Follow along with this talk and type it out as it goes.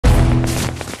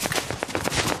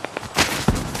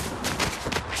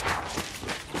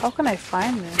How can I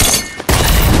find this?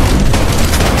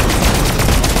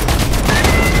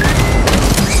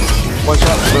 One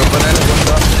shot, banana, one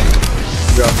shot.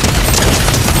 Go.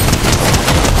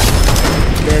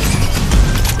 Dead.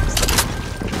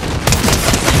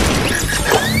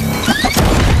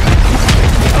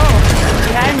 Oh,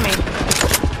 behind me.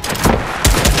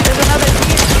 There's another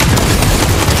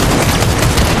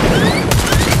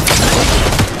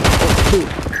team.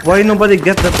 Why nobody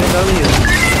get the medallion?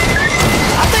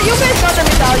 I thought you guys got the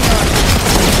medallion.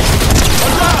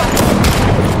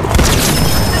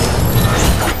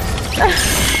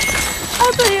 I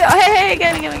thought you. Hey,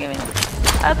 give me.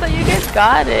 I thought you guys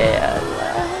got it.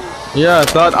 Yeah, I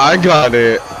thought I got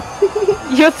it.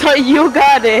 You thought you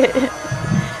got it.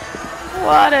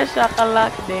 What a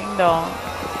shakalak ding dong.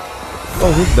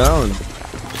 Oh, who's down?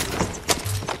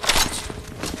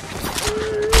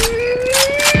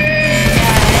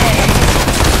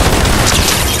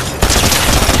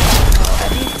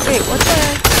 Wait, what the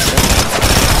heck?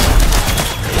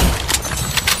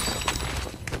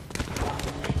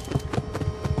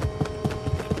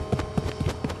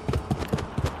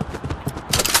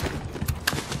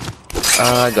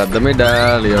 I got the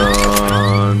medallion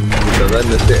because I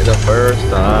missed it the first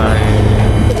time.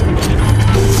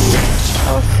 I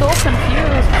was so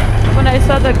confused when I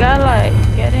saw the guy like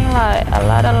getting like a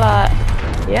lot.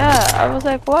 Yeah, I was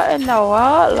like, what in the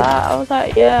world? I was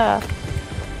like, yeah.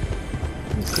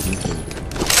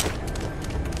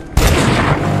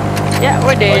 Yeah,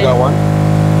 we're dead. I got one.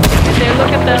 There,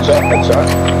 look at them. Headshot.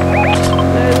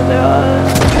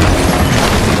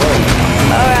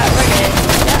 Alright, we're dead.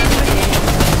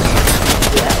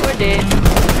 Yeah, we're dead.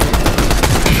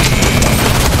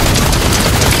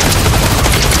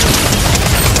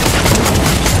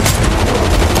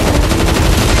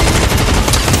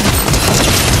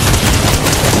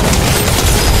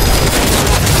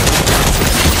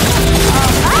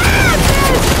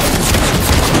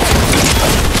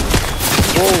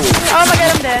 Oh my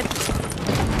god, I'm dead.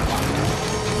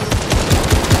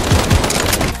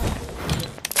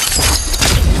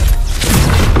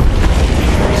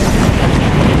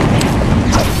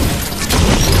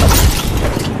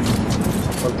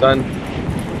 Well done.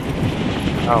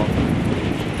 Ow.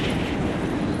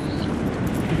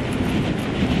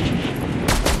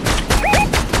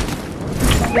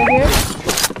 Right here.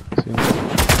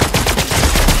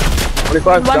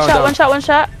 25. One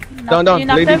shot. Down. You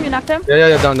knocked Lady. him? You knocked him?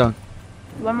 Yeah, down.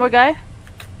 One more guy.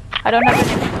 I don't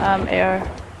have any AR.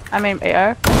 I mean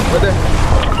AR. Right there.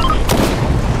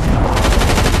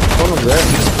 One of them.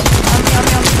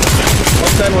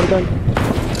 One time.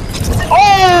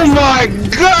 Oh my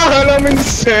god, I'm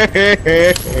insane!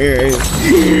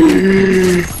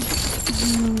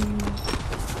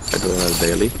 I do have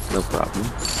daily, no problem.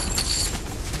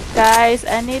 Guys,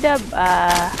 I need a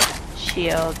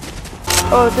shield.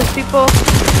 Oh, there's people.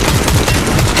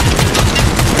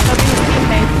 Probably his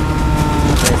teammate.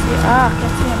 Where is he? Ah, I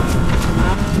can't see him.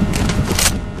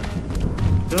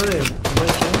 Kill him.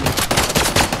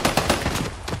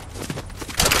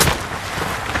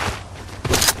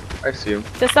 I see him.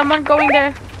 There's someone going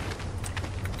there.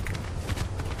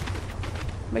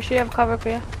 Make sure you have cover,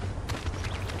 Kuya.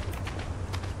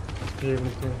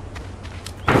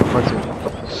 What's it?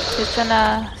 He's trying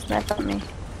to snipe at me.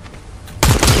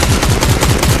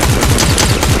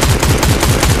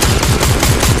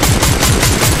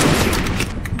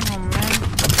 Oh man.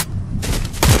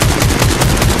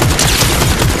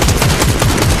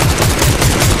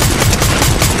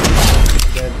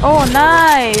 Oh,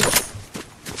 nice.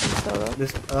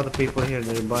 There's other people here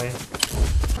nearby.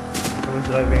 Someone's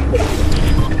driving.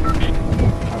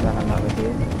 Hold on, I'm not with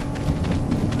you.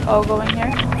 Oh, going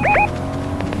here.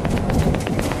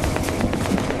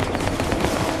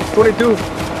 22.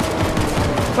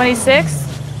 26.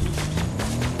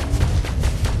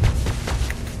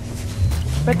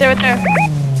 Right there.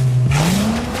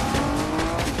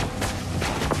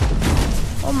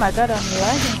 Oh my god, I'm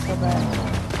lagging so bad.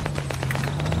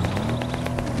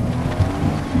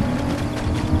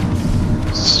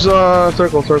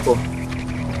 Circle.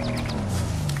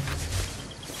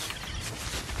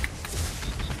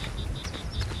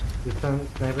 You found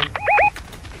sniper?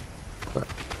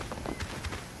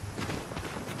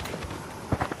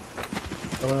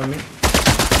 Someone on me?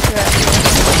 Yeah.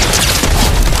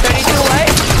 32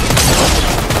 white.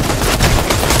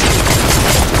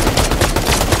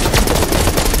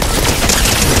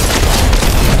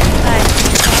 Nice.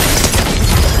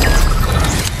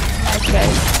 Nice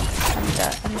guys.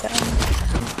 I'm done.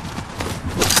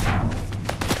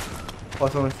 Oh,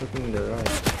 someone's looking to the right.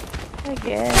 I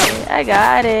get it. I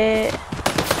got it.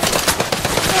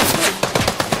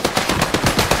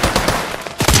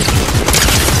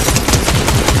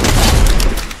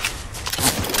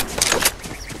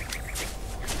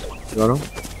 Got him?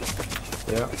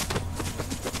 Yeah.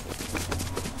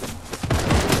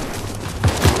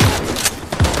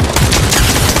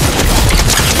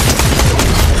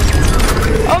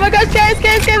 Oh my gosh,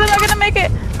 guys, I'm not gonna make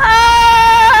it.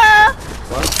 Ah!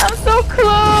 What? I'm so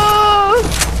close.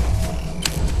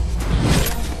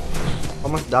 How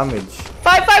much damage?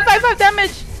 5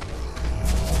 damage.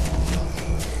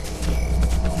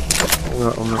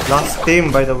 Oh no. Last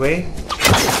team, by the way.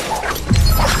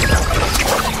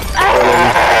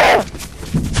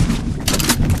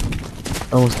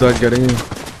 I almost died getting you.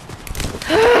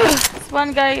 It's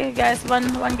one guy, guys.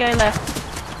 One guy left.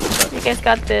 You guys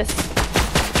got this.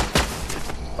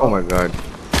 Oh my god.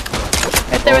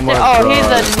 Right there, Oh right there. my Oh, he's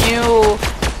God. a new.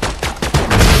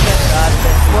 You guys got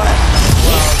this. What?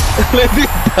 Let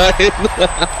it die.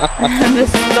 The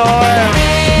storm.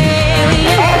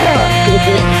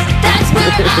 That's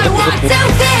where I want to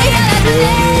be.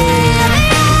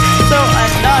 So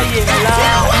annoying, la.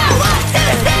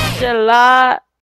 Chill out.